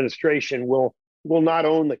Biden-Harris administration will not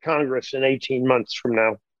own the Congress in 18 months from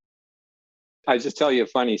now. I just tell you a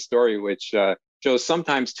funny story, which shows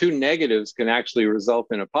sometimes two negatives can actually result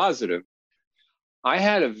in a positive. I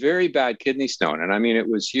had a very bad kidney stone, and I mean, it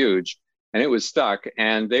was huge, and it was stuck.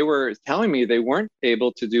 And they were telling me they weren't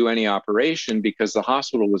able to do any operation because the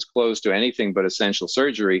hospital was closed to anything but essential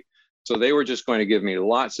surgery. So they were just going to give me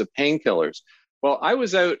lots of painkillers. Well, I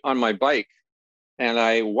was out on my bike and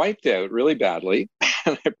I wiped out really badly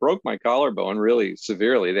and I broke my collarbone really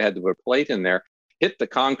severely. They had to put a plate in there, hit the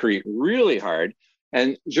concrete really hard.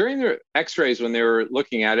 And during the x-rays, when they were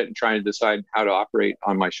looking at it and trying to decide how to operate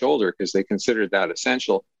on my shoulder, because they considered that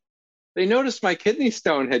essential, they noticed my kidney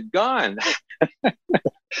stone had gone.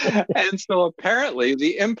 And so apparently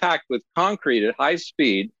the impact with concrete at high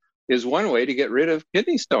speed is one way to get rid of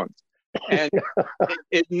kidney stones. And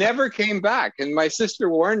it never came back. And my sister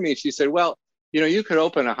warned me. She said, well, you could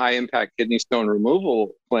open a high impact kidney stone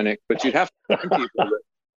removal clinic, but you'd have to warn people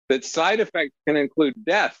that side effects can include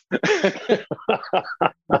death. Well,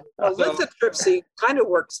 lithotripsy kind of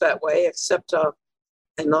works that way, except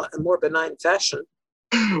in a more benign fashion.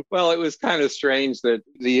 Well, it was kind of strange that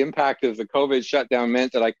the impact of the COVID shutdown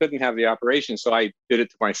meant that I couldn't have the operation, so I did it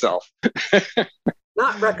to myself.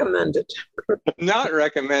 Not recommended. Not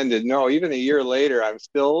recommended. No, even a year later, I'm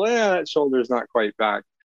still, that shoulder's not quite back.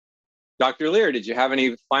 Dr. Lehr, did you have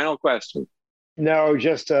any final questions? No,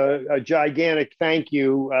 just a gigantic thank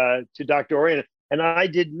you to Dr. Orient. And I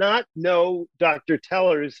did not know Dr.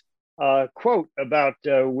 Teller's quote about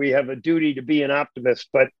we have a duty to be an optimist,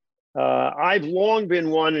 but I've long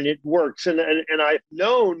been one and it works. And I've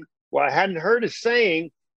known, I hadn't heard a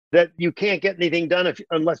saying that you can't get anything done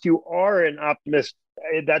unless you are an optimist.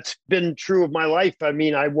 That's been true of my life. I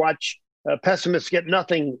mean, I watch pessimists get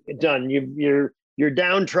nothing done. You're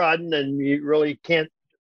downtrodden and you really can't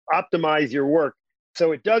optimize your work.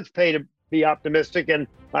 So it does pay to be optimistic. And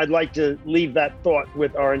I'd like to leave that thought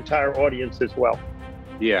with our entire audience as well.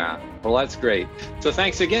 Yeah, well, that's great. So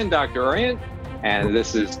thanks again, Dr. Orient. And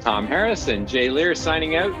this is Tom Harris and Jay Lehr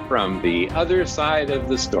signing out from the other side of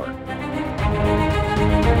the story.